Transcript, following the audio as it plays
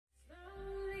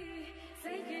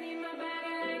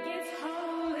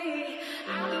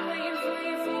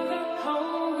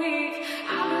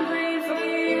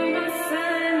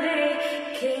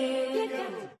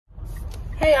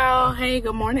Hey,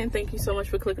 good morning. Thank you so much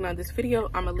for clicking on this video.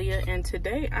 I'm Aaliyah, and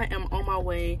today I am on my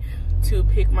way to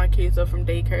pick my kids up from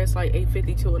daycare. It's like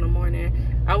 8:52 in the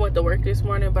morning. I went to work this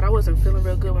morning, but I wasn't feeling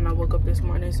real good when I woke up this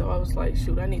morning, so I was like,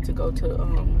 shoot, I need to go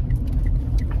to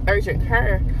urgent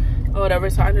care or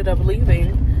whatever. So I ended up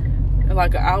leaving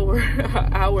like an hour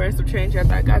and some change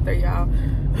after I got there, y'all.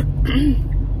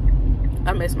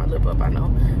 I messed my lip up, I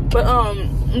know, but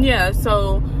yeah,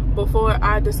 so before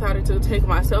I decided to take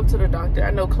myself to the doctor,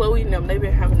 I know Chloe and them, they've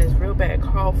been having this real bad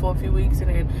cough for a few weeks, and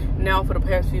then now for the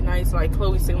past few nights, like,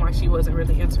 Chloe seemed like she wasn't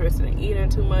really interested in eating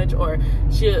too much, or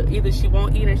either she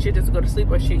won't eat and she'll just go to sleep,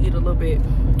 or she'll eat a little bit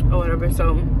or whatever.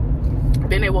 So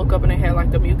then they woke up and they had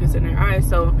like the mucus in their eyes,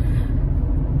 so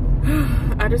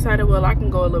I decided, well, I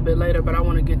can go a little bit later, but I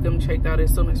want to get them checked out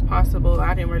as soon as possible.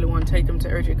 I didn't really want to take them to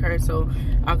urgent care, so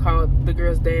I called the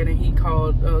girl's dad, and he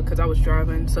called because I was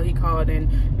driving, so he called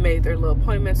and made their little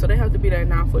appointment. So they have to be there at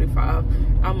 9:45.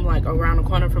 I'm like around the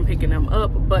corner from picking them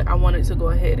up, but I wanted to go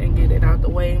ahead and get it out the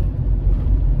way,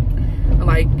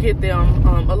 like get them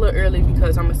a little early,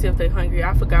 because I'm gonna see if they're hungry.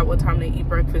 I forgot what time they eat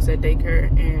breakfast at daycare,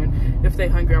 and if they're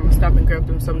hungry, I'm gonna stop and grab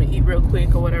them something to eat real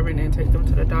quick or whatever, and then take them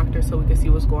to the doctor so we can see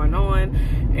what's going on.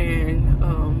 And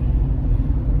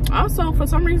also, for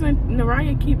some reason,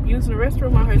 Naraya keep using the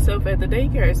restroom on herself at the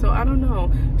daycare, so I don't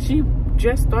know. She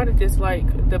just started this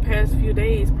like the past few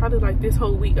days, probably like this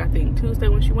whole week, I think Tuesday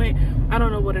when she went. I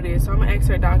don't know what it is, so I'm gonna ask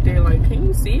her doctor, like, can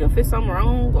you see if it's something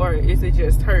wrong, or is it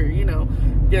just her, you know,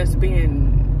 just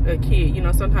being a kid? You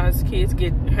know, sometimes kids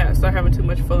start having too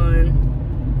much fun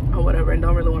or whatever and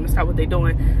don't really want to stop what they're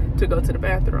doing to go to the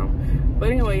bathroom.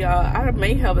 But anyway, y'all, I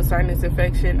may have a sinus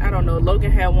infection. I don't know.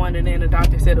 Logan had one, and then the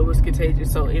doctor said it was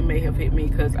contagious, so it may have hit me,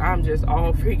 because I'm just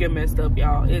all freaking messed up,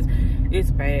 y'all.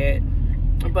 It's bad.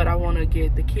 But I want to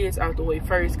get the kids out the way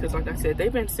first, because like I said,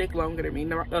 they've been sick longer than me.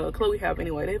 Chloe have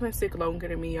anyway. They've been sick longer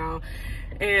than me, y'all.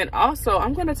 And also,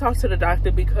 I'm going to talk to the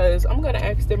doctor, because I'm going to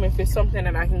ask them if it's something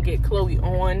that I can get Chloe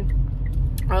on.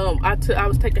 I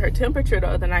was taking her temperature the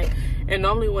other night, and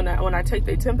normally when I take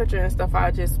the temperature and stuff,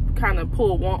 I just kind of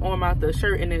pull one arm out the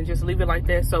shirt and then just leave it like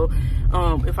that. So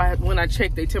when I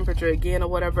check the temperature again or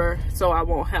whatever, so I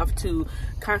won't have to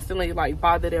constantly like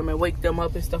bother them and wake them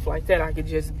up and stuff like that, I could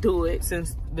just do it,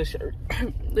 since the shirt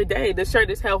the shirt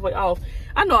is halfway off.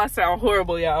 I know I sound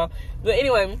horrible, y'all, but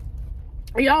anyway,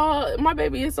 y'all, my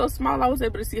baby is so small. I was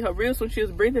able to see her ribs when she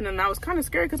was breathing, and I was kind of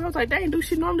scared, because I was like, dang, do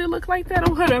she normally look like that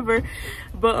or whatever?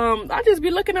 But I just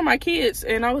be looking at my kids,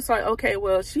 and I was like, okay,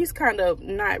 well, she's kind of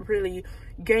not really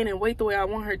gaining weight the way I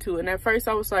want her to. And at first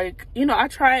I was like, you know, I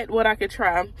tried what I could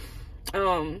try.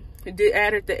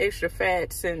 Added the extra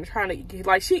fats and trying to,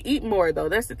 like, she eat more though.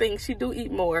 That's the thing, she do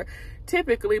eat more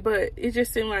typically, but it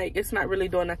just seemed like it's not really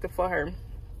doing nothing for her.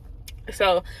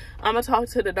 So I'm gonna talk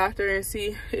to the doctor and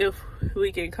see if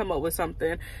we can come up with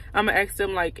something. I'm gonna ask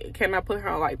them, like, can I put her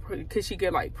on, like, could she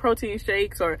get like protein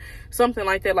shakes or something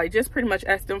like that, like just pretty much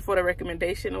ask them for the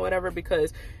recommendation or whatever,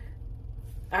 because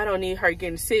I don't need her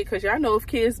getting sick. Because y'all know if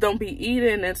kids don't be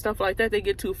eating and stuff like that, they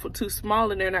get too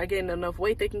small and they're not getting enough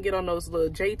weight, they can get on those little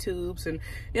J tubes and,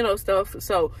 you know, stuff.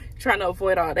 So trying to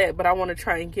avoid all that, but I want to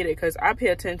try and get it, because I pay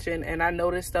attention and I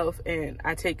know this stuff, and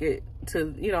I take it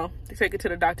to, you know, take it to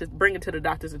the doctor, bring it to the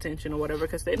doctor's attention or whatever,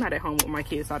 because they're not at home with my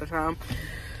kids all the time.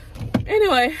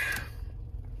 Anyway,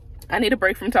 I need a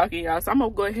break from talking, y'all, so I'm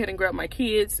gonna go ahead and grab my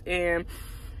kids, and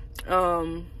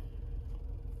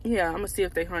yeah, I'm gonna see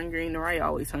if they're hungry. Naraya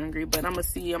always hungry, but I'm gonna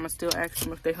still ask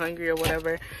them if they're hungry or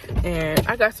whatever. And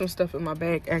I got some stuff in my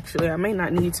bag, actually. I may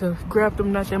not need to grab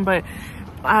them nothing, but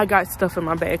I got stuff in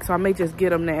my bag, so I may just get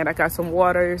them that. I got some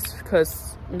waters,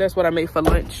 because that's what I made for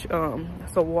lunch.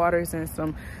 Some waters and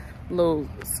some little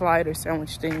slider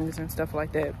sandwich things and stuff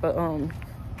like that. But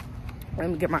let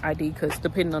me get my ID, because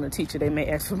depending on the teacher, they may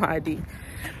ask for my ID.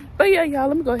 But yeah, y'all,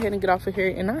 let me go ahead and get off of here,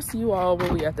 and I'll see you all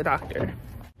when we at the doctor.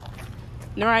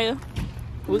 Naraya,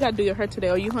 we gotta do your hair today.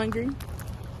 Are you hungry?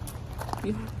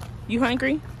 You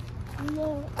hungry?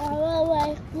 No, I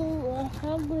went to school. I'm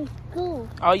hungry school.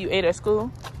 Oh, you ate at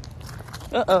school?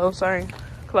 Uh-oh, sorry.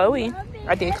 Chloe,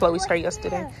 I did Chloe's hair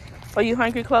yesterday. Are you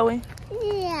hungry, Chloe?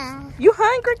 Yeah. You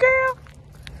hungry, girl?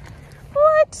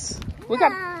 What? We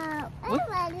got. I'm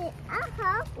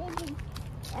hungry.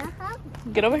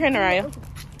 Get over here, Naraya.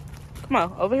 Come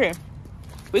on, over here.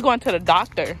 We're going to the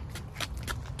doctor.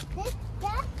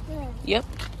 Yep.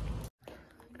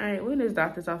 All right, we're in this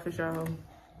doctor's office, y'all.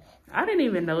 I didn't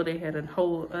even know they had a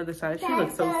whole other side. She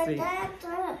looks so sick.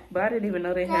 But I didn't even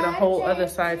know they had a whole other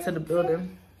side to the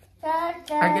building. I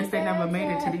guess they never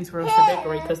made it to these rooms to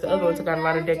decorate, because the other ones got a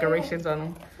lot of decorations on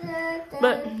them.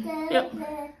 But, yep.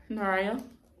 Naraya,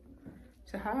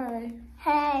 say hi.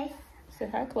 Hey. Say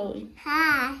hi, Chloe.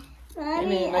 Hi.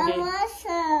 Mommy, I want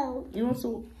some. You want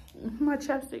some? My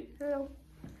chapstick, girl.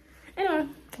 Anyway,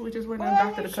 we just waiting on the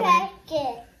doctor to come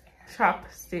in.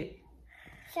 Chopstick.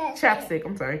 Chapstick,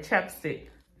 I'm sorry, chapstick.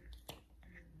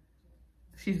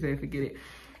 She said forget it.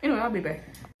 Anyway, I'll be back.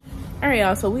 All right,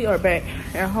 y'all, so we are back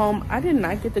at home. I did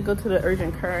not get to go to the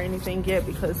urgent care or anything yet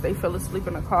because they fell asleep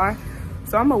in the car.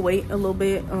 So I'm gonna wait a little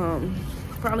bit.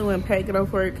 Probably when Pat get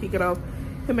off work, he get off,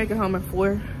 he'll make it home at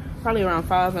 4, probably around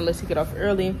 5 unless he get off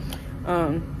early.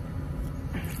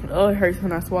 Oh, it hurts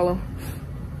when I swallow.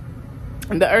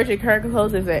 The urgent care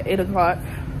closes at 8 o'clock.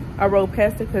 I rode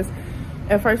past it because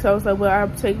at first I was like, well,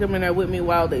 I'll take them in there with me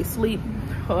while they sleep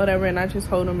or whatever, and I just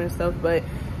hold them and stuff. But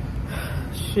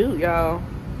shoot, y'all,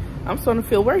 I'm starting to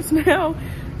feel worse now.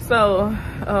 So,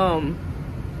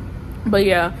 but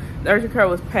yeah, the urgent care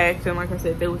was packed, and like I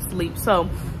said, they would sleep. So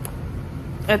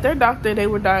at their doctor, they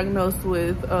were diagnosed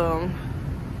with,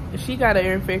 she got an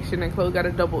ear infection and Chloe got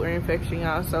a double ear infection,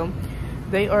 y'all. So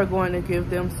they are going to give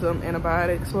them some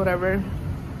antibiotics, whatever.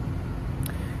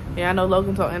 Yeah, I know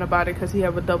Logan's on antibiotic because he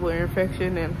have a double ear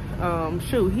infection, and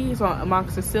shoot, he's on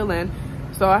amoxicillin.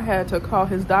 So I had to call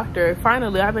his doctor.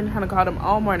 Finally, I've been trying to call them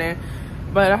all morning,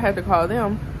 but I had to call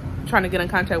them, trying to get in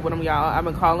contact with them, y'all. I've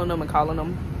been calling them and calling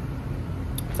them.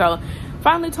 So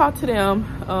finally talked to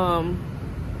them,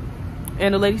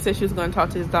 and the lady said she was going to talk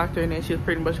to his doctor, and then she was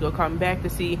pretty much going to call me back to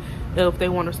see if they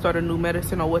want to start a new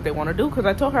medicine or what they want to do. Because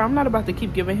I told her I'm not about to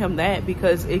keep giving him that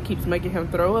because it keeps making him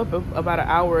throw up about an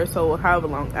hour or so, however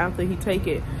long after he take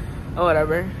it or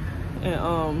whatever.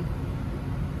 And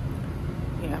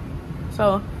yeah,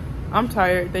 so I'm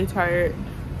tired, they tired.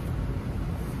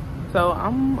 So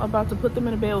I'm about to put them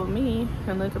in a bed with me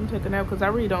and let them take a nap because I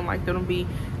really don't like them to be,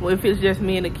 well, if it's just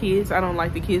me and the kids, I don't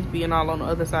like the kids being all on the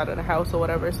other side of the house or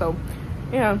whatever. So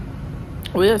yeah,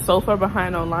 we're so far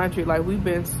behind on laundry. Like, we've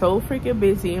been so freaking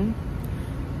busy.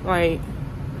 Like,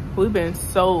 we've been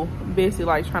so busy,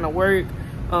 like, trying to work.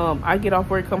 I get off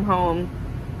work, come home,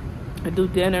 and do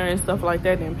dinner and stuff like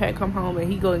that. Then Pat come home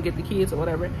and he go and get the kids or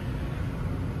whatever.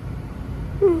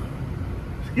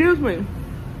 Excuse me.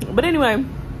 But anyway,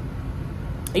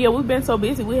 yeah, we've been so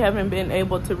busy, we haven't been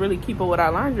able to really keep up with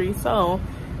our laundry. So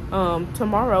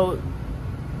tomorrow,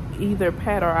 either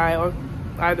Pat or I, or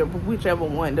either, whichever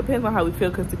one, depends on how we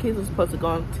feel, because the kids are supposed to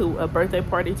go to a birthday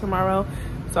party tomorrow.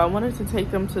 So I wanted to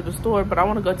take them to the store, but I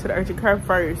want to go to the urgent care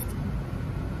first.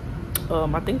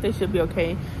 I think they should be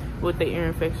okay with the ear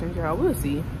infections, y'all. We'll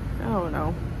see. I don't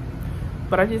know.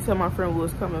 But I just told my friend we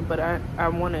was coming, but I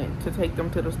wanted to take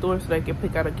them to the store so they could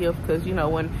pick out a gift, because, you know,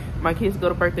 when my kids go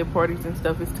to birthday parties and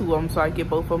stuff, it's 2 of them, so I get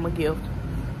both of them a gift.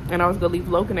 And I was going to leave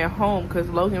Logan at home because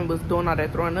Logan was doing all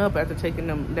that throwing up after taking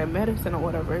them that medicine or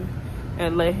whatever,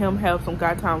 and let him have some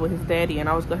guy time with his daddy, and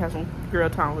I was going to have some girl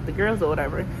time with the girls or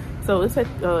whatever. So it's at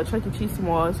Chuck E. Cheese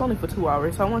tomorrow. It's only for 2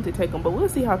 hours, so I wanted to take them, but we'll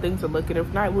see how things are looking.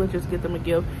 If not, we'll just get them a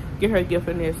gift, get her a gift,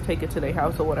 and just take it to their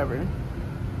house or whatever.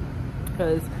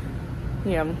 Because,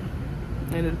 yeah,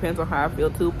 and it depends on how I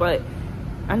feel too. But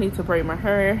I need to braid my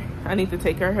hair. I need to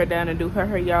take her hair down and do her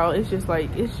hair, y'all. It's just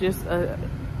like, it's just a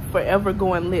forever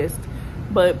going list.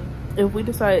 But if we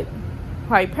decide,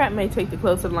 like, Pat may take the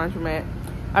clothes to the laundromat.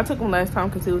 I took him last time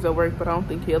because he was at work, but I don't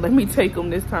think he'll let me take him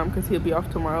this time because he'll be off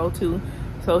tomorrow too.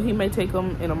 So he may take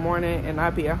them in the morning and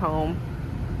I'll be at home.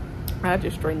 I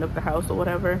just straighten up the house or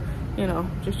whatever, you know,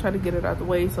 just try to get it out the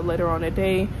way. So later on that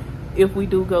day, if we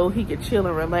do go, he could chill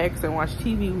and relax and watch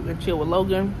TV and chill with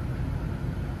Logan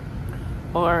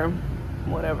or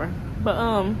whatever. But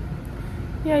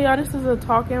yeah, y'all, this is a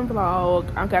talking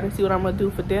vlog. I gotta see what I'm gonna do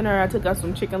for dinner. I took out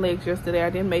some chicken legs yesterday. I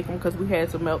didn't make them because we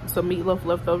had some meatloaf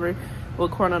left over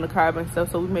with corn on the cob and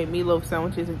stuff. So we made meatloaf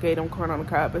sandwiches and gave them corn on the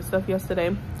cob and stuff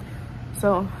yesterday.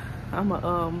 So I'm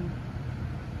gonna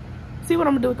see what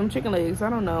I'm gonna do with them chicken legs. I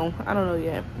don't know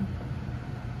yet.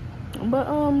 But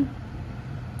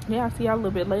yeah, I'll see y'all a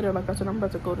little bit later. Like I said, I'm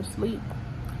about to go to sleep.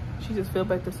 She just fell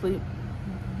back to sleep.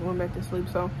 Went back to sleep.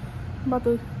 So I'm about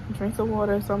to drink some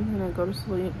water or something and go to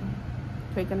sleep.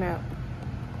 Take a nap.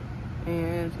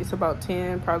 And it's about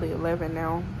 10, probably 11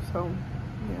 now. So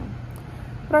yeah.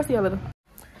 But I'll see y'all later.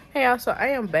 Hey y'all, so I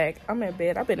am back. I'm in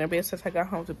bed. I've been in bed since I got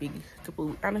home, to be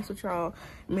honest with y'all.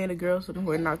 Me and the girls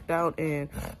were knocked out, and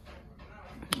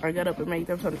I got up and made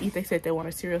them something to eat. They said they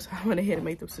wanted cereal, so I went ahead and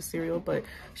made them some cereal. But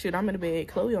shit, I'm in the bed.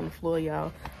 Chloe on the floor,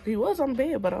 y'all. He was on the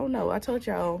bed, but I don't know. I told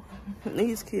y'all,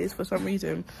 these kids, for some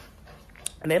reason,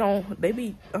 they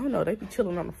be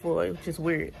chilling on the floor, which is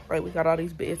weird. Right, we got all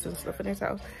these beds and stuff in this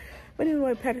house. But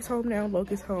anyway, Pat is home now.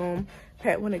 Logan's home.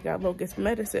 Pat went and got Logan's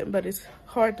medicine, but it's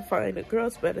hard to find the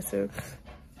girl's medicine.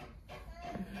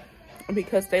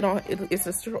 because they don't, it's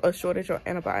a shortage on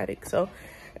antibiotics, so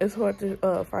it's hard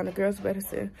to find a girl's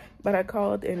medicine. But I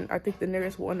called, and I think the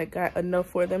nearest one that got enough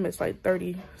for them is like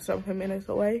 30-something minutes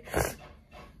away.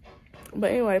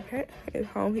 But anyway, Pat is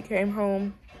home. He came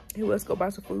home. He was go buy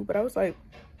some food, but I was like,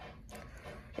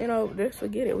 you know, just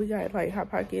forget it. We got like Hot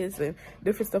Pockets and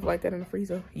different stuff like that in the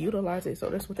freezer. Utilize it. So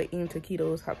that's what they eat,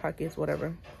 taquitos, Hot Pockets,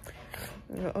 whatever.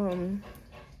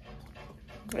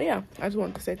 Yeah, I just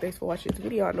wanted to say thanks for watching this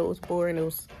video. I know it was boring. It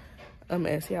was a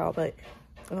mess, y'all, but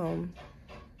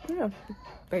yeah,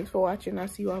 thanks for watching. I'll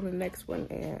see you all in the next one.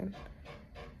 And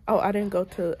oh, I didn't go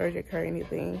to urgent care or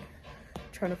anything,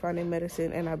 trying to find a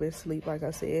medicine, and I've been asleep like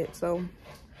I said, so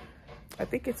I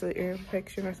think it's an ear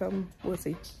infection or something. We'll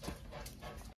see.